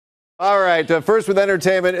All right, first with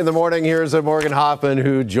entertainment in the morning, here's Morgan Hoffman,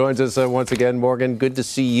 who joins us once again. Morgan, good to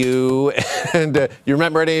see you. And you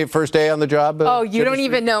remember any first day on the job? Oh, you don't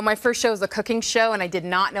even know. My first show was a cooking show, and I did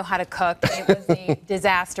not know how to cook. It was a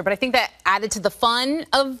disaster. But I think that added to the fun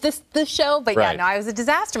of this show. But yeah, no, I was a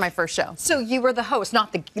disaster my first show. So you were the host,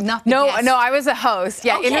 not the guest. No, I was a host.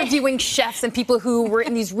 Yeah, okay. Interviewing chefs and people who were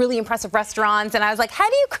in these really impressive restaurants, and I was like, "How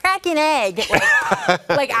do you crack an egg?"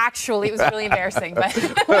 Like actually, it was really embarrassing.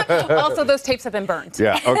 But also, those tapes have been burned.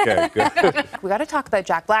 Yeah. Okay. Good. We got to talk about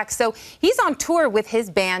Jack Black. So he's on tour with his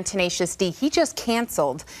band Tenacious D. He just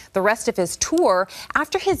canceled the rest of his tour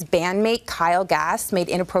after his bandmate Kyle Gass made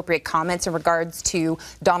inappropriate comments in regards to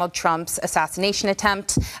Donald Trump's assassination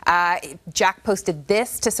attempt. Jack posted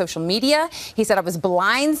this to social media. He said, "I was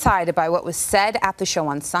blindsided by what was said at the show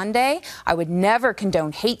on Sunday. I would never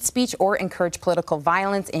condone hate speech or encourage political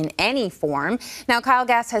violence in any form." Now, Kyle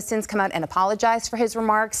Gass has since come out and apologized for his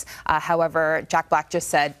remarks. However, Jack Black just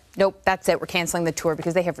said, "Nope, that's it. We're canceling the tour,"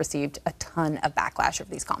 because they have received a ton of backlash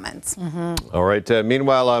over these comments. All right.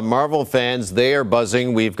 Meanwhile, Marvel fans, they are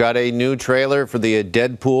buzzing. We've got a new trailer for the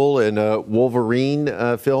Deadpool and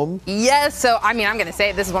Wolverine film. Yes. So, I mean, I'm going to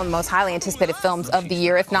say this is one of the most highly anticipated films of the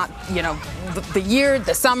year, if not, you know,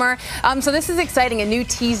 the summer. So this is exciting, a new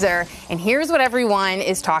teaser. And here's what everyone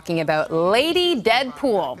is talking about. Lady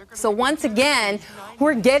Deadpool. So once again,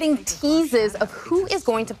 we're getting teases of who is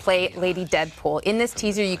going to play Lady Deadpool. In this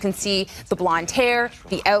teaser, you can see the blonde hair,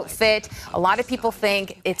 the outfit. A lot of people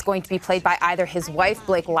think it's going to be played by either his wife,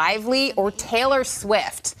 Blake Lively, or Taylor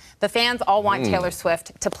Swift. The fans all want Taylor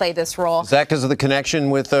Swift to play this role. Is that because of the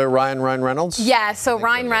connection with Ryan Reynolds? Yeah, so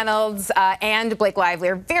Ryan Reynolds and Blake Lively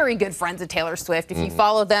are very good friends of Taylor Swift. If you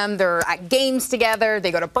follow them, they're at games together,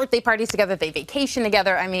 they go to birthday parties together, they vacation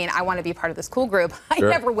together. I mean, I want to be part of this cool group. Sure.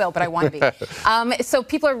 I never will, but I want to be. So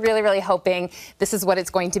people are really, really hoping this is what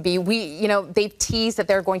it's going to be. They've teased that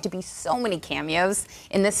there are going to be so many cameos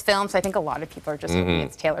in this film, so I think a lot of people are just hoping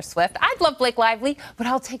it's Taylor Swift. I'd love Blake Lively, but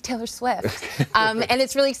I'll take Taylor Swift. And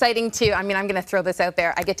it's really exciting too. I mean, I'm going to throw this out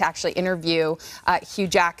there. I get to actually interview Hugh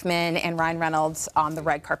Jackman and Ryan Reynolds on the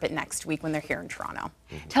red carpet next week when they're here in Toronto.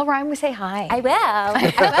 Tell Ryan we say hi. I will.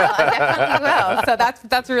 I definitely will. So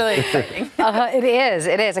that's really exciting. It is.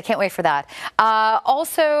 It is. I can't wait for that.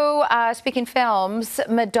 Also, speaking films,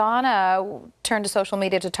 Madonna turned to social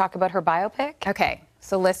media to talk about her biopic. Okay.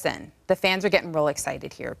 So listen, the fans are getting real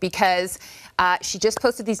excited here because she just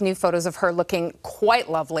posted these new photos of her looking quite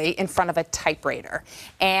lovely in front of a typewriter.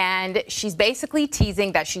 And she's basically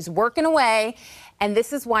teasing that she's working away. And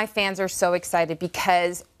this is why fans are so excited,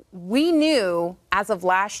 because we knew as of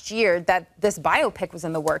last year that this biopic was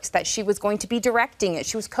in the works, that she was going to be directing it.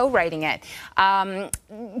 She was co-writing it.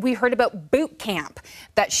 We heard about boot camp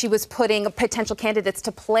that she was putting potential candidates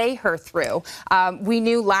to play her through. We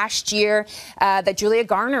knew last year that Julia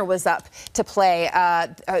Garner was up to play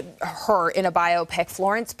her in a biopic,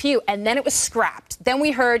 Florence Pugh, and then it was scrapped. Then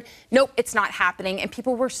we heard, nope, it's not happening, and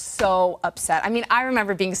people were so upset. I mean, I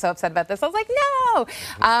remember being so upset about this. I was like,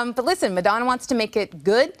 no. But listen, Madonna wants to make it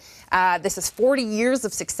good. This is 40 years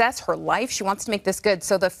of success, her life. She wants to make this good.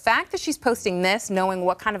 So the fact that she's posting this, knowing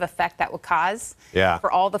what kind of effect that would cause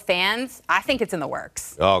for all the fans, I think it's in the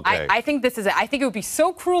works. Okay. I think this is it. I think it would be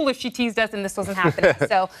so cruel if she teased us and this wasn't happening.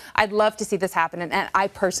 So I'd love to see this happen. And I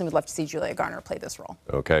personally would love to see Julia Garner play this role.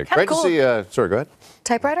 Okay. Great to see you. Sorry, go ahead.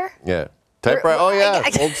 Typewriter? Yeah. Typewriter? Oh, yeah.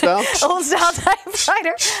 Old style? Old style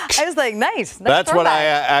typewriter. I was like, nice. That's what I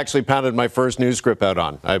actually pounded my first news script out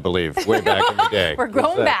on, I believe, way back in the day. We're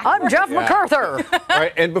going back. I'm Jeff MacArthur. All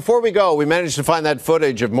right, and before we go, we managed to find that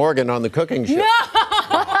footage of Morgan on the cooking show. No!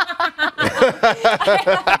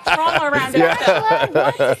 I have trauma around it.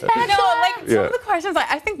 What is that? No, like some of the questions,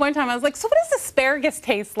 I think one time I was like, so what does asparagus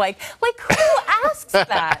taste like? Like, who asks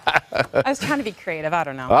that? I was trying to be creative. I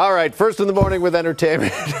don't know. All right, first in the morning with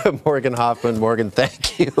entertainment, Morgan Hoffman. Morgan,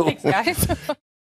 thank you. Thanks, guys.